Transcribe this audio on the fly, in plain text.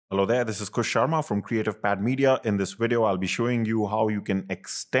Hello there, this is Kush Sharma from Creative Pad Media. In this video, I'll be showing you how you can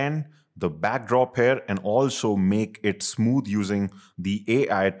extend the backdrop here and also make it smooth using the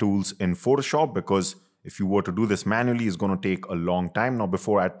AI tools in Photoshop, because if you were to do this manually, it's going to take a long time. Now,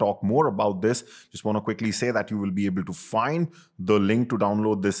 before I talk more about this, just want to quickly say that you will be able to find the link to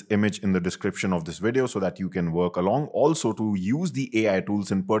download this image in the description of this video so that you can work along. Also, to use the AI tools,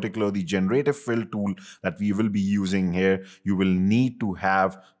 in particular the Generative Fill tool that we will be using here, you will need to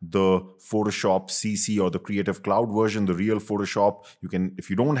have the Photoshop CC or the Creative Cloud version, the real Photoshop. If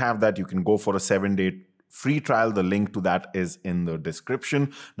you don't have that, you can go for a 7-day free trial. The link to that is in the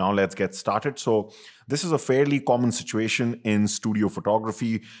description. Now let's get started. So this is a fairly common situation in studio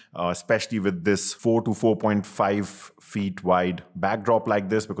photography, especially with this 4 to 4.5 feet wide backdrop like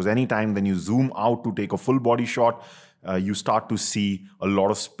this, because anytime then you zoom out to take a full body shot, you start to see a lot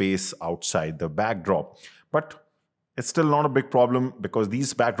of space outside the backdrop. But it's still not a big problem because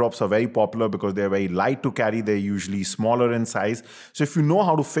these backdrops are very popular because they're very light to carry. They're usually smaller in size. So if you know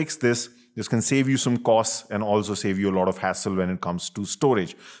how to fix this, this can save you some costs and also save you a lot of hassle when it comes to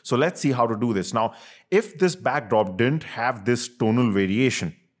storage. So let's see how to do this. Now, if this backdrop didn't have this tonal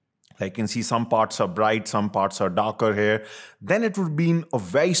variation, like you can see some parts are bright, some parts are darker here, then it would be a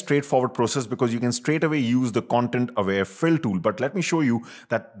very straightforward process because you can straight away use the content aware fill tool. But let me show you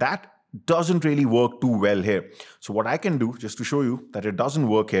that doesn't really work too well here. So what I can do just to show you that it doesn't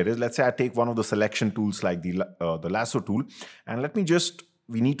work here is, let's say I take one of the selection tools like the lasso tool, and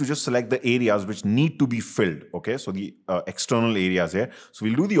we need to just select the areas which need to be filled. Okay, so the external areas here. So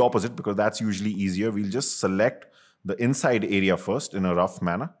we'll do the opposite because that's usually easier. We'll just select the inside area first in a rough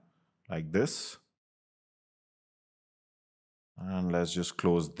manner like this. And let's just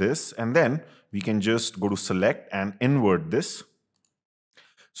close this. And then we can just go to select and invert this.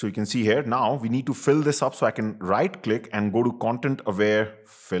 So you can see here, now we need to fill this up. So I can right click and go to content aware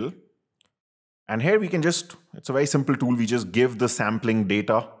fill. And here we can just, it's a very simple tool. We just give the sampling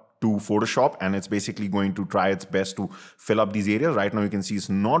data to Photoshop and it's basically going to try its best to fill up these areas. Right now you can see it's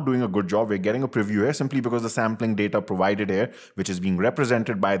not doing a good job. We're getting a preview here simply because the sampling data provided here, which is being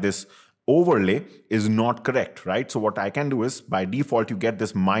represented by this overlay, is not correct, right? So what I can do is, by default, you get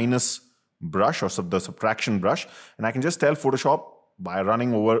this minus brush or the subtraction brush. And I can just tell Photoshop, by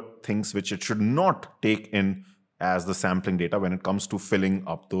running over things which it should not take in as the sampling data when it comes to filling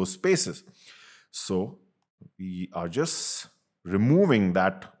up those spaces. So we are just removing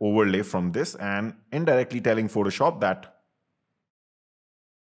that overlay from this and indirectly telling Photoshop that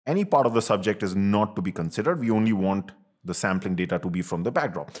any part of the subject is not to be considered. We only want the sampling data to be from the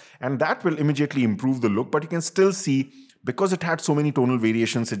backdrop. And that will immediately improve the look, but you can still see, because it had so many tonal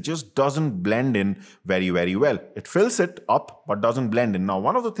variations, it just doesn't blend in very, very well. It fills it up, but doesn't blend in. Now,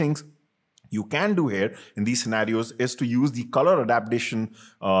 one of the things you can do here in these scenarios is to use the color adaptation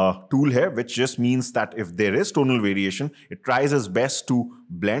tool here, which just means that if there is tonal variation, it tries its best to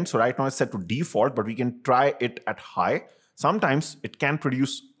blend. So right now it's set to default, but we can try it at high. Sometimes it can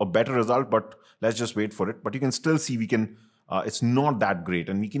produce a better result, but let's just wait for it. But you can still see it's not that great.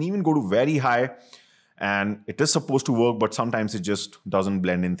 And we can even go to very high, and it is supposed to work, but sometimes it just doesn't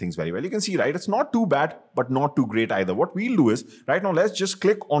blend in things very well. You can see, right? It's not too bad, but not too great either. What we'll do is, right now, let's just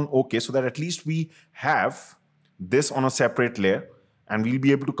click on OK so that at least we have this on a separate layer, and we'll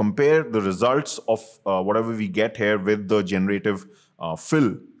be able to compare the results of whatever we get here with the generative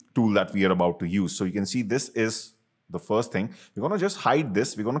fill tool that we are about to use. So you can see this is the first thing. We're going to just hide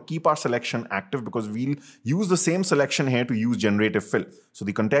this. We're going to keep our selection active because we'll use the same selection here to use generative fill. So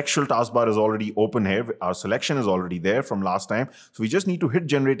the contextual taskbar is already open here. Our selection is already there from last time. So we just need to hit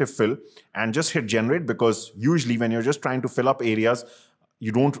generative fill and just hit generate, because usually when you're just trying to fill up areas,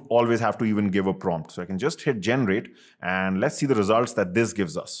 you don't always have to even give a prompt. So I can just hit generate and let's see the results that this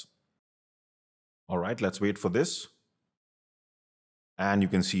gives us. All right, let's wait for this. And you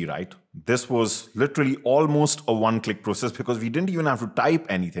can see, right, this was literally almost a one-click process because we didn't even have to type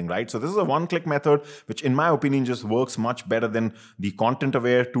anything, right? So this is a one-click method, which in my opinion just works much better than the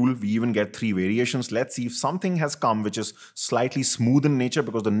content-aware tool. We even get 3 variations. Let's see if something has come which is slightly smooth in nature,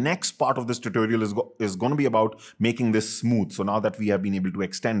 because the next part of this tutorial is going to be about making this smooth. So now that we have been able to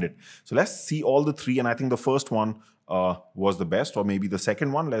extend it. So let's see all the 3. And I think the first one was the best, or maybe the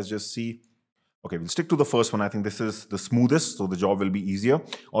second one. Let's just see. Okay, we'll stick to the first one. I think this is the smoothest, so the job will be easier.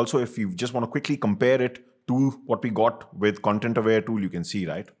 Also, if you just want to quickly compare it to what we got with content aware tool, you can see,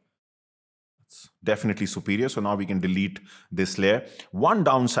 right? Let's It's definitely superior. So now we can delete this layer. One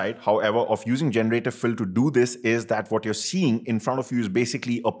downside, however, of using generative fill to do this is that what you're seeing in front of you is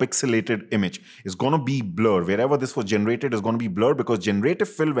basically a pixelated image. It's going to be blurred. Wherever this was generated is going to be blurred, because generative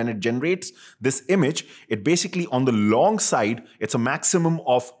fill, when it generates this image, it basically on the long side, it's a maximum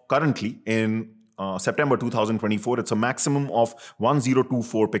of currently in September 2024, it's a maximum of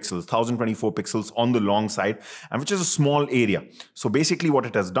 1024 pixels, 1024 pixels on the long side, and which is a small area. So basically what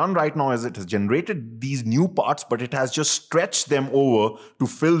it has done right now is it has generated these new parts, but it has just stretched them over to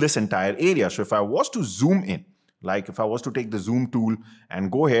fill this entire area. So if I was to zoom in, like if I was to take the zoom tool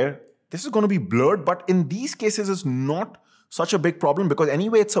and go here, this is going to be blurred, but in these cases it's not such a big problem, because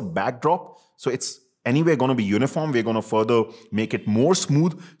anyway it's a backdrop, so it's anyway going to be uniform. We're going to further make it more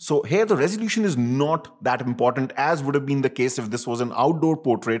smooth. So here the resolution is not that important, as would have been the case if this was an outdoor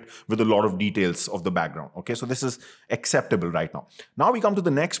portrait with a lot of details of the background. Okay, so this is acceptable right now. Now we come to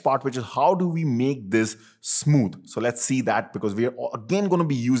the next part, which is how do we make this smooth? So let's see that, because we are again going to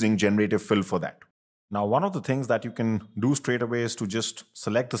be using generative fill for that. Now, one of the things that you can do straight away is to just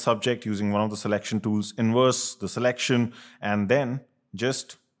select the subject using one of the selection tools, inverse the selection, and then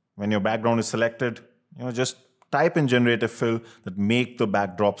just when your background is selected, just type in generative fill that make the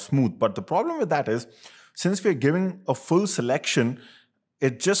backdrop smooth. But the problem with that is, since we're giving a full selection,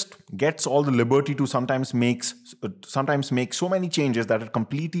 it just gets all the liberty to sometimes make so many changes that it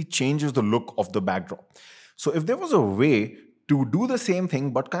completely changes the look of the backdrop. So if there was a way to do the same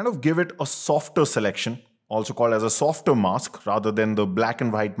thing, but kind of give it a softer selection, also called as a softer mask, rather than the black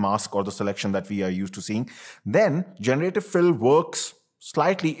and white mask or the selection that we are used to seeing, then generative fill works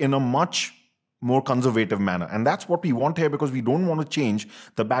slightly in a much more conservative manner. And that's what we want here, because we don't want to change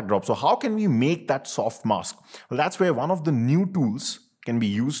the backdrop. So how can we make that soft mask? Well, that's where one of the new tools can be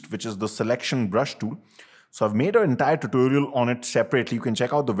used, which is the selection brush tool. So I've made an entire tutorial on it separately. You can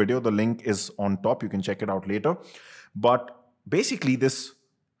check out the video. The link is on top. You can check it out later. But basically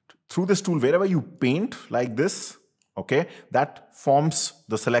through this tool, wherever you paint like this, okay, that forms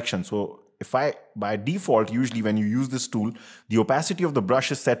the selection. So by default, usually when you use this tool, the opacity of the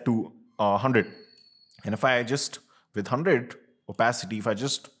brush is set to 100. And if I just, with 100 opacity, if I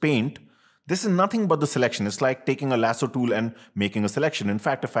just paint, this is nothing but the selection. It's like taking a lasso tool and making a selection. In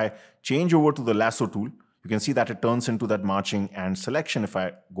fact, if I change over to the lasso tool, you can see that it turns into that marching and selection. If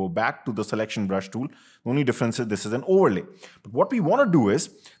I go back to the selection brush tool, the only difference is this is an overlay. But what we want to do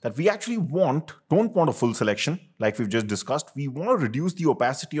is that we actually don't want a full selection like we've just discussed. We want to reduce the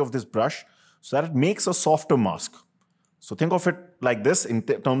opacity of this brush so that it makes a softer mask. So think of it like this in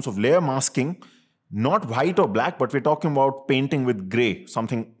terms of layer masking, not white or black, but we're talking about painting with gray,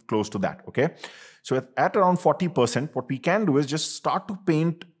 something close to that, okay? So at around 40%, what we can do is just start to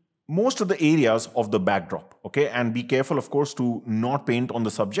paint most of the areas of the backdrop, okay? And be careful, of course, to not paint on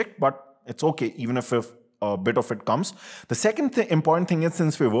the subject, but it's okay, even if a bit of it comes. The second important thing is,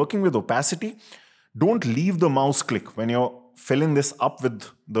 since we're working with opacity, don't leave the mouse click when you're filling this up with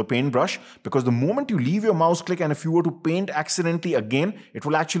the paintbrush, because the moment you leave your mouse click and if you were to paint accidentally again, it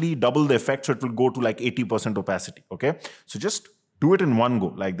will actually double the effect. So it will go to like 80% opacity, okay? So just do it in one go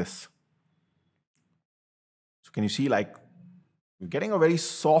like this. So can you see, like, we're getting a very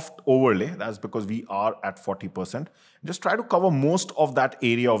soft overlay. That's because we are at 40%. Just try to cover most of that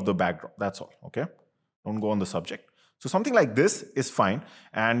area of the backdrop. That's all, okay? Don't go on the subject. So something like this is fine.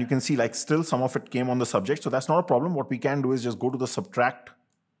 And you can see, like, still some of it came on the subject. So that's not a problem. What we can do is just go to the subtract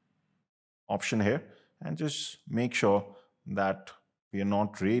option here and just make sure that we are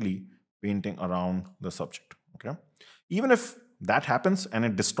not really painting around the subject, okay? Even if that happens and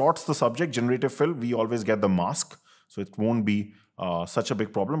it distorts the subject, generative fill, we always get the mask. So it won't be such a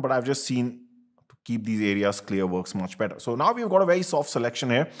big problem. But I've just seen to keep these areas clear works much better. So now we've got a very soft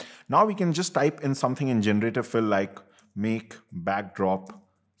selection here. Now we can just type in something in generative fill like make backdrop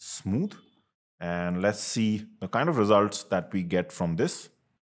smooth. And let's see the kind of results that we get from this.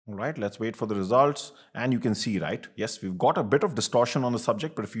 All right, let's wait for the results. And you can see, right? Yes, we've got a bit of distortion on the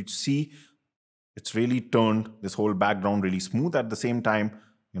subject, but if you see, it's really turned this whole background really smooth. At the same time,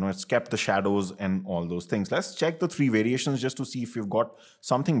 it's kept the shadows and all those things. Let's check the 3 variations just to see if you've got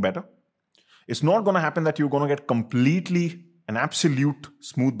something better. It's not going to happen that you're going to get completely an absolute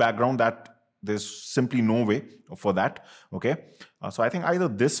smooth background. That there's simply no way for that, okay? So I think either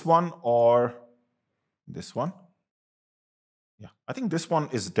this one or this one. Yeah, I think this one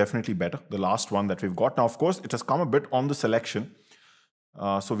is definitely better, the last one that we've got. Now, of course, it has come a bit on the selection.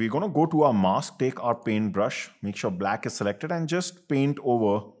 So we're going to go to our mask, take our paintbrush, make sure black is selected, and just paint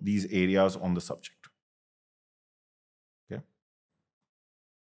over these areas on the subject. Okay.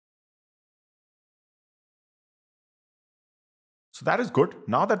 So that is good.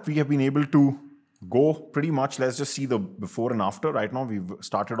 Now that we have been able to go pretty much, let's just see the before and after. Right now we've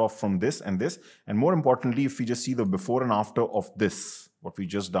started off from this and this. And more importantly, if we just see the before and after of this, what we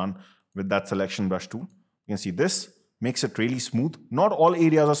just done with that selection brush tool, you can see this makes it really smooth. Not all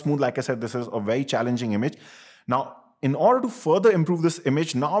areas are smooth. Like I said, this is a very challenging image. Now, in order to further improve this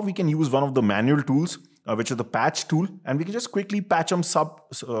image, now we can use one of the manual tools, which is the patch tool, and we can just quickly patch up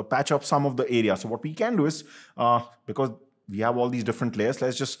some of the areas. So what we can do is, because we have all these different layers,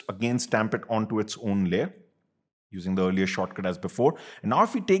 let's just again stamp it onto its own layer using the earlier shortcut as before. And now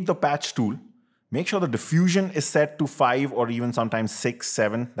if we take the patch tool, make sure the diffusion is set to 5 or even sometimes 6,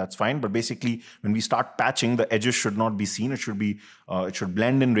 7. That's fine. But basically, when we start patching, the edges should not be seen. It should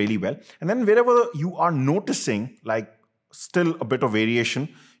blend in really well. And then wherever you are noticing like still a bit of variation,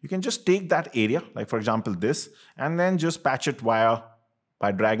 you can just take that area, like for example this, and then just patch it by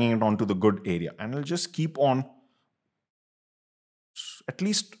dragging it onto the good area. And it'll just keep on at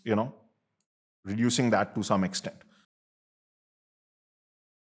least, reducing that to some extent.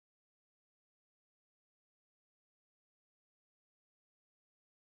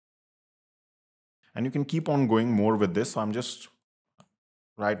 And you can keep on going more with this. So I'm just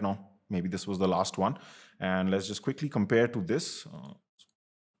right now, maybe this was the last one. And let's just quickly compare to this.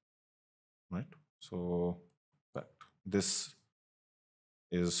 Right. So this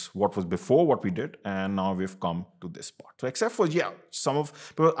is what was before what we did. And now we've come to this part. So except for,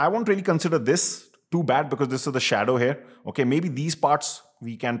 but I won't really consider this too bad because this is the shadow here. Okay. Maybe these parts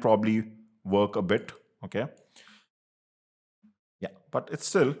we can probably work a bit. Okay. Yeah. But it's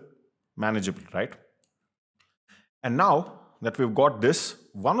still manageable, right? And now that we've got this,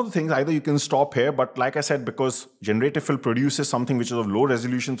 one of the things, either you can stop here, but like I said, because Generative Fill produces something which is of low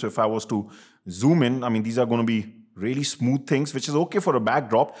resolution, so if I was to zoom in, I mean, these are going to be really smooth things, which is okay for a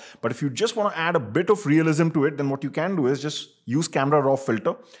backdrop. But if you just want to add a bit of realism to it, then what you can do is just use camera raw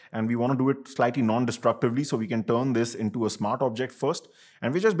filter. And we want to do it slightly non-destructively. So we can turn this into a smart object first.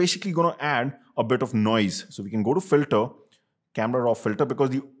 And we're just basically going to add a bit of noise. So we can go to filter, camera raw filter, because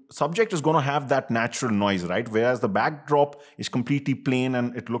the subject is going to have that natural noise, right? Whereas the backdrop is completely plain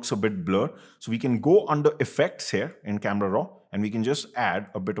and it looks a bit blurred. So we can go under effects here in camera raw and we can just add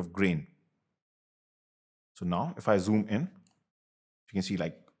a bit of grain. So now if I zoom in, you can see,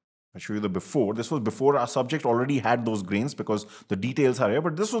 like, I show you the before. This was before our subject already had those grains because the details are here,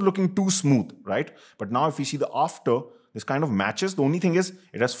 but this was looking too smooth, right? But now if we see the after, this kind of matches. The only thing is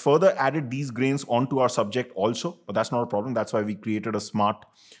it has further added these grains onto our subject also, but that's not a problem. That's why we created a smart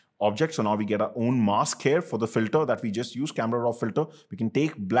object. So now we get our own mask here for the filter that we just use, camera raw filter. We can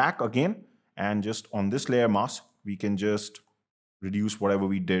take black again and just on this layer mask, we can just reduce whatever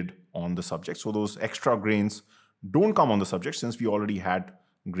we did on the subject. So those extra grains don't come on the subject since we already had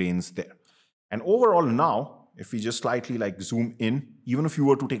grains there. And overall now, if we just slightly like zoom in, even if you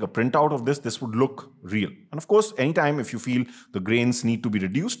were to take a printout of this, this would look real. And of course, anytime if you feel the grains need to be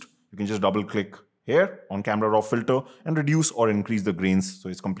reduced, you can just double click here on camera raw filter and reduce or increase the grains. So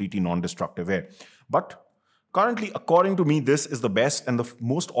it's completely non-destructive here. But currently, according to me, this is the best and the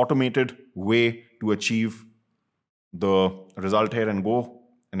most automated way to achieve the result here and go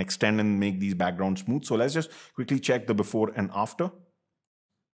and extend and make these backgrounds smooth. So let's just quickly check the before and after. You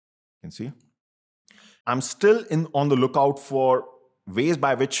can see I'm still on the lookout for ways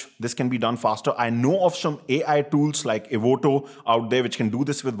by which this can be done faster. I know of some AI tools like Evoto out there which can do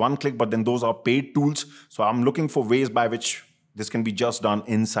this with one click, but then those are paid tools. So I'm looking for ways by which this can be just done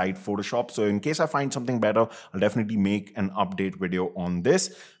inside Photoshop. So in case I find something better, I'll definitely make an update video on this.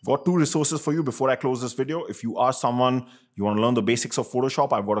 I've got 2 resources for you before I close this video. If you are someone, you want to learn the basics of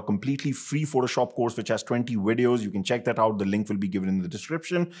Photoshop, I've got a completely free Photoshop course which has 20 videos. You can check that out. The link will be given in the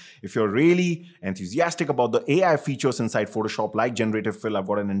description. If you're really enthusiastic about the AI features inside Photoshop like Generative Fill, I've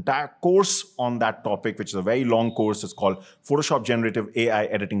got an entire course on that topic, which is a very long course. It's called Photoshop Generative AI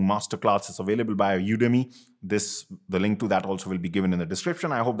Editing Masterclass. It's available by Udemy. The link to that also will be given in the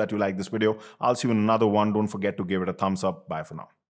description. I hope that you like this video. I'll see you in another one. Don't forget to give it a thumbs up. Bye for now.